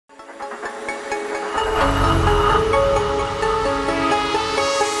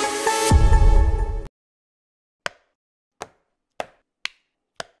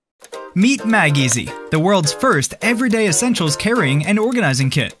Meet MagEasy, the world's first everyday essentials carrying and organizing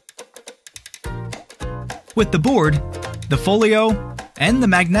kit. With the board, the folio, and the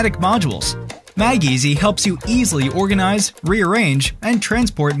magnetic modules, MagEasy helps you easily organize, rearrange, and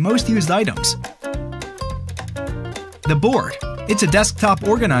transport most used items. The board, it's a desktop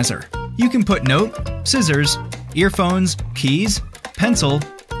organizer. You can put note, scissors, earphones, keys, pencil,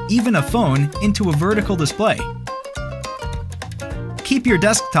 even a phone into a vertical display. Keep your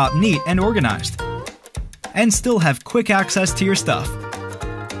desktop neat and organized, and still have quick access to your stuff.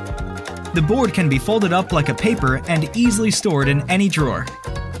 The board can be folded up like a paper and easily stored in any drawer.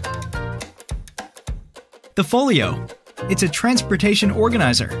 The folio, it's a transportation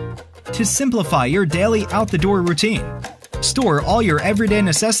organizer. To simplify your daily out-the-door routine, store all your everyday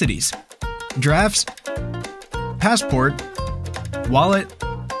necessities, drafts, passport, wallet,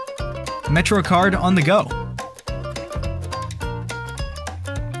 MetroCard on the go.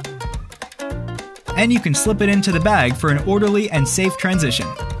 And you can slip it into the bag for an orderly and safe transition.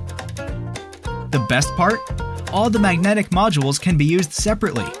 The best part? All the magnetic modules can be used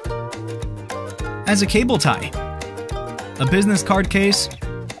separately. As a cable tie, a business card case,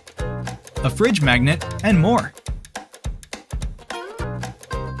 a fridge magnet, and more.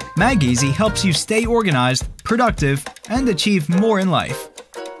 MagEasy helps you stay organized, productive, and achieve more in life.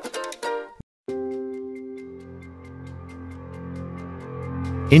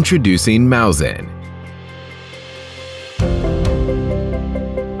 Introducing Mousen.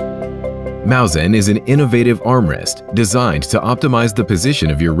 Mousen is an innovative armrest designed to optimize the position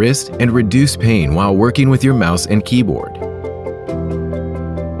of your wrist and reduce pain while working with your mouse and keyboard.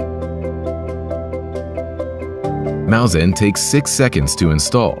 Mousen takes 6 seconds to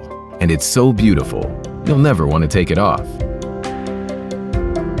install, and it's so beautiful, you'll never want to take it off.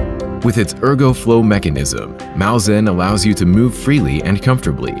 With its ErgoFlow mechanism, Mousen allows you to move freely and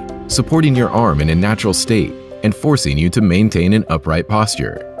comfortably, supporting your arm in a natural state and forcing you to maintain an upright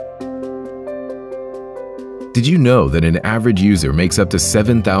posture. Did you know that an average user makes up to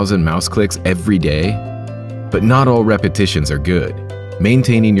 7,000 mouse clicks every day? But not all repetitions are good.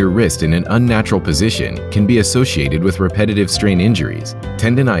 Maintaining your wrist in an unnatural position can be associated with repetitive strain injuries,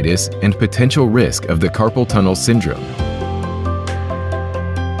 tendinitis, and potential risk of the carpal tunnel syndrome.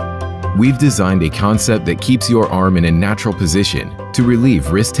 We've designed a concept that keeps your arm in a natural position to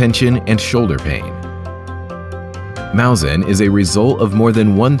relieve wrist tension and shoulder pain. Mousen is a result of more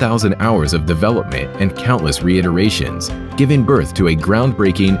than 1,000 hours of development and countless reiterations, giving birth to a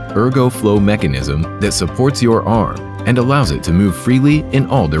groundbreaking ErgoFlow mechanism that supports your arm and allows it to move freely in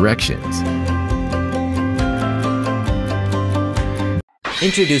all directions.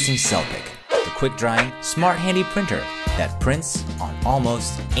 Introducing Celpic, the quick-drying, smart handy printer that prints on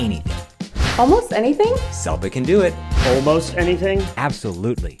almost anything. Almost anything? Celpic can do it. Almost anything?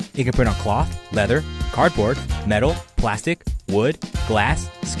 Absolutely. It can print on cloth, leather, cardboard, metal, plastic, wood, glass,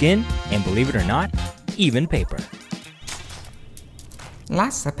 skin, and believe it or not, even paper.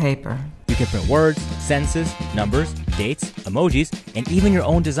 Lots of paper. You can print words, sentences, numbers, dates, emojis, and even your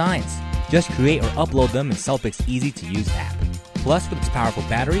own designs. Just create or upload them in Celpic's easy-to-use app. Plus, with its powerful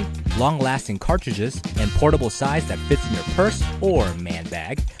battery, long-lasting cartridges, and portable size that fits in your purse or man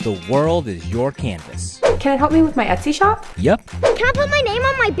bag, the world is your canvas. Can it help me with my Etsy shop? Yup. Can I put my name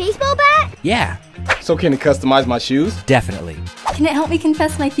on my baseball bat? Yeah. So can it customize my shoes? Definitely. Can it help me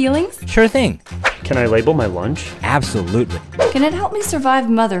confess my feelings? Sure thing. Can I label my lunch? Absolutely. Can it help me survive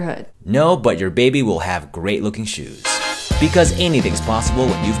motherhood? No, but your baby will have great-looking shoes. Because anything's possible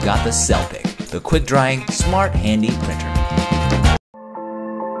when you've got the Celpic, the quick-drying, smart, handy printer.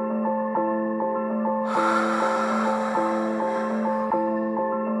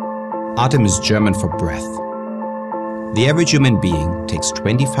 Atem is German for breath. The average human being takes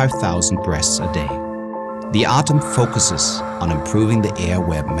 25,000 breaths a day. The Atem focuses on improving the air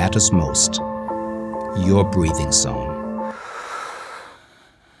where it matters most, your breathing zone.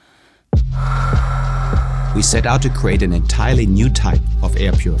 We set out to create an entirely new type of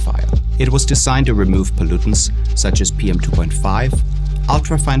air purifier. It was designed to remove pollutants such as PM2.5,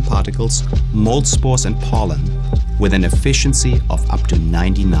 ultrafine particles, mold spores and pollen with an efficiency of up to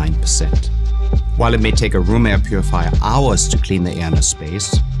 99%. While it may take a room air purifier hours to clean the air in a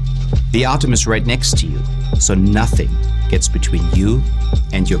space, the Atem is right next to you, so nothing gets between you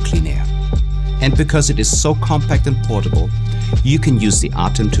and your clean air. And because it is so compact and portable, you can use the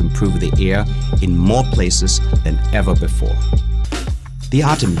Atem to improve the air in more places than ever before. The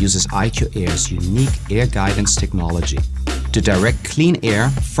Atem uses IQ Air's unique air guidance technology to direct clean air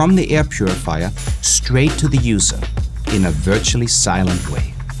from the air purifier straight to the user in a virtually silent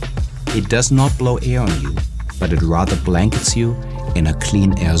way. It does not blow air on you, but it rather blankets you in a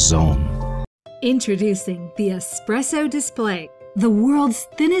clean air zone. Introducing the Espresso Display, the world's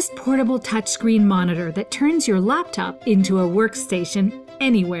thinnest portable touchscreen monitor that turns your laptop into a workstation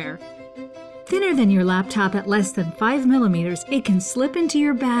anywhere. Thinner than your laptop at less than 5 millimeters, it can slip into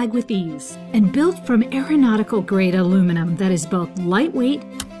your bag with ease. And built from aeronautical-grade aluminum that is both lightweight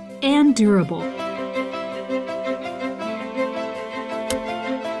and durable.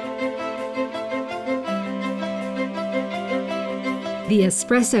 The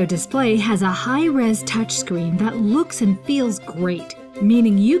Espresso Display has a high-res touchscreen that looks and feels great,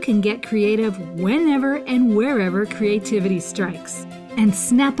 meaning you can get creative whenever and wherever creativity strikes. And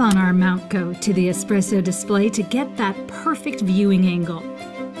Snap-on Mount Go to the Espresso Display to get that perfect viewing angle.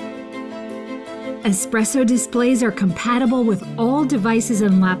 Espresso displays are compatible with all devices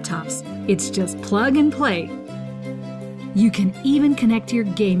and laptops. It's just plug and play. You can even connect your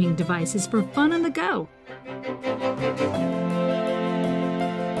gaming devices for fun on the go.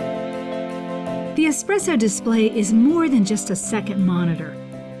 The Espresso Display is more than just a second monitor.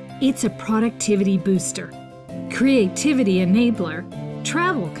 It's a productivity booster, creativity enabler,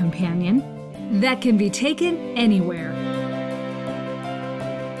 travel companion that can be taken anywhere.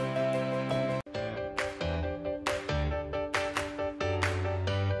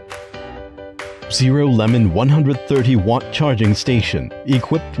 Zero Lemon 130-watt charging station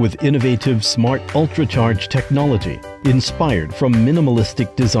equipped with innovative smart ultra-charge technology inspired from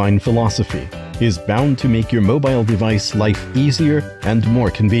minimalistic design philosophy is bound to make your mobile device life easier and more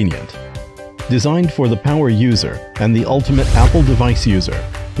convenient. Designed for the power user and the ultimate Apple device user,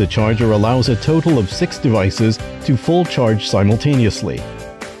 the charger allows a total of 6 devices to full charge simultaneously.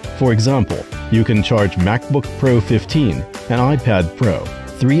 For example, you can charge MacBook Pro 15, an iPad Pro,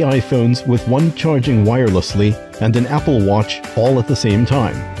 3 iPhones with one charging wirelessly, and an Apple Watch all at the same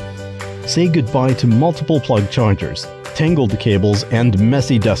time. Say goodbye to multiple plug chargers, tangled cables, and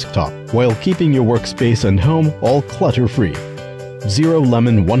messy desktop while keeping your workspace and home all clutter-free. Zero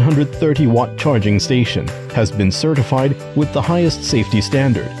Lemon 130-watt charging station has been certified with the highest safety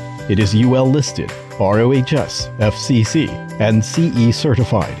standard. It is UL listed, RoHS, FCC, and CE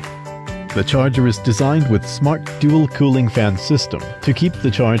certified. The charger is designed with smart dual cooling fan system to keep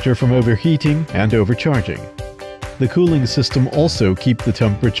the charger from overheating and overcharging. The cooling system also keeps the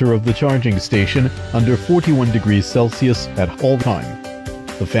temperature of the charging station under 41 degrees Celsius at all time.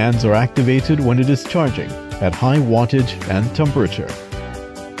 The fans are activated when it is charging at high wattage and temperature.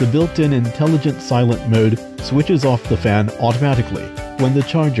 The built-in intelligent silent mode switches off the fan automatically when the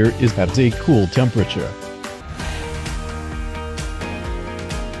charger is at a cool temperature.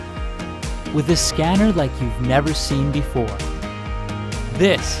 With a scanner like you've never seen before.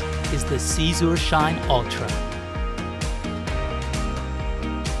 This is the Cesar Shine Ultra.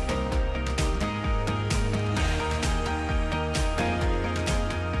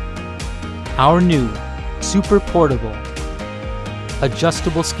 Our new, super portable,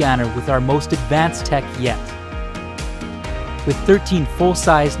 adjustable scanner with our most advanced tech yet. With 13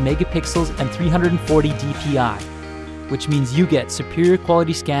 full-sized megapixels and 340 dpi, which means you get superior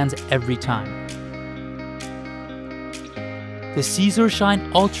quality scans every time. The Cesar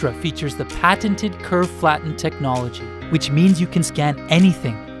Shine Ultra features the patented curve flattened technology, which means you can scan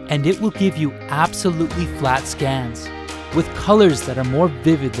anything and it will give you absolutely flat scans, with colors that are more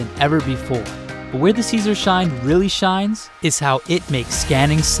vivid than ever before. But where the Cesar Shine really shines is how it makes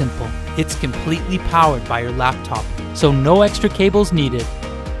scanning simple. It's completely powered by your laptop, so no extra cables needed.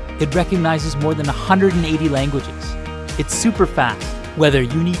 It recognizes more than 180 languages. It's super fast, whether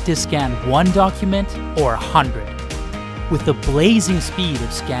you need to scan one document or 100, with the blazing speed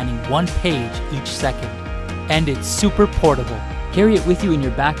of scanning one page each second. And it's super portable. Carry it with you in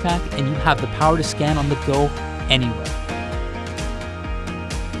your backpack and you have the power to scan on the go anywhere.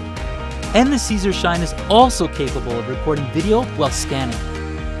 And the Cesar Shine is also capable of recording video while scanning,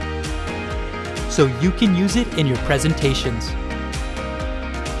 so you can use it in your presentations.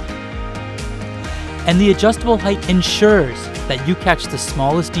 And the adjustable height ensures that you catch the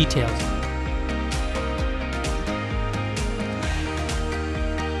smallest details.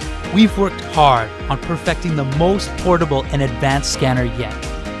 We've worked hard on perfecting the most portable and advanced scanner yet.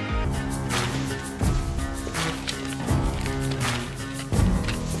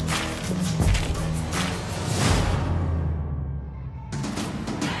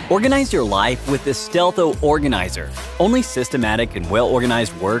 Organize your life with the Stealtho Organizer. Only systematic and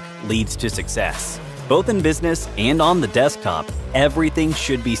well-organized work leads to success. Both in business and on the desktop, everything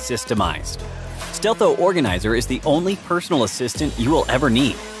should be systemized. Stealtho Organizer is the only personal assistant you will ever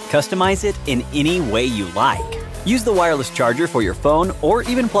need. Customize it in any way you like. Use the wireless charger for your phone or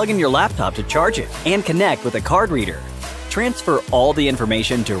even plug in your laptop to charge it and connect with a card reader. Transfer all the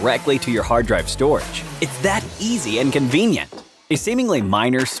information directly to your hard drive storage. It's that easy and convenient. A seemingly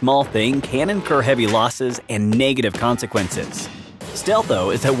minor, small thing can incur heavy losses and negative consequences.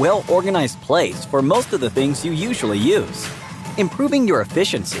 Stealtho is a well-organized place for most of the things you usually use. Improving your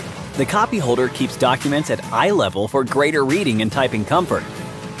efficiency, the copy holder keeps documents at eye level for greater reading and typing comfort.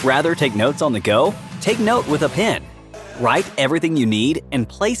 Rather take notes on the go? Take note with a pen. Write everything you need and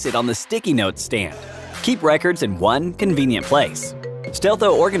place it on the sticky notes stand. Keep records in one convenient place.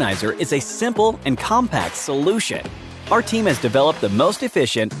 Stealtho Organizer is a simple and compact solution. Our team has developed the most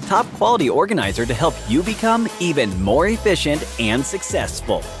efficient, top-quality organizer to help you become even more efficient and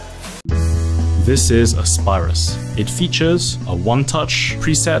successful. This is Aspirus. It features a one-touch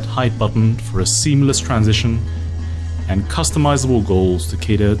preset hide button for a seamless transition and customizable goals to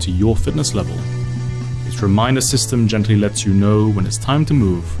cater to your fitness level. Its reminder system gently lets you know when it's time to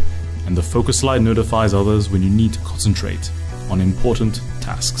move, and the focus light notifies others when you need to concentrate on important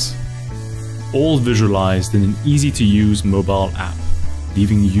tasks. All visualized in an easy-to-use mobile app,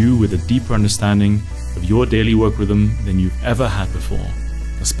 leaving you with a deeper understanding of your daily work rhythm than you've ever had before.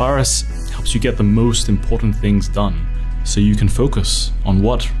 Aspirus helps you get the most important things done, so you can focus on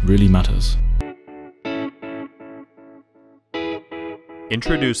what really matters.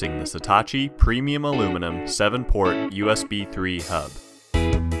 Introducing the Saatchi Premium Aluminum 7-port USB 3 hub.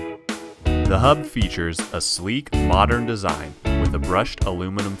 The hub features a sleek, modern design with a brushed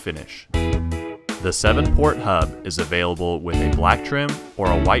aluminum finish. The 7-port hub is available with a black trim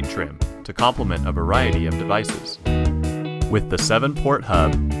or a white trim to complement a variety of devices. With the 7-port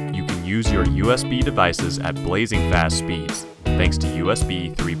hub, you can use your USB devices at blazing fast speeds, thanks to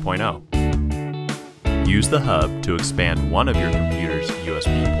USB 3.0. Use the hub to expand one of your computer's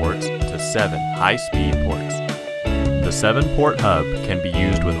USB ports to 7 high-speed ports. The 7-port hub can be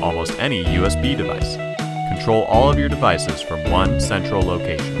used with almost any USB device. Control all of your devices from one central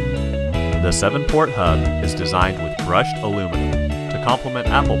location. The 7-port hub is designed with brushed aluminum to complement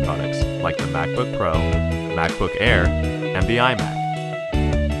Apple products like the MacBook Pro, MacBook Air, and the iMac.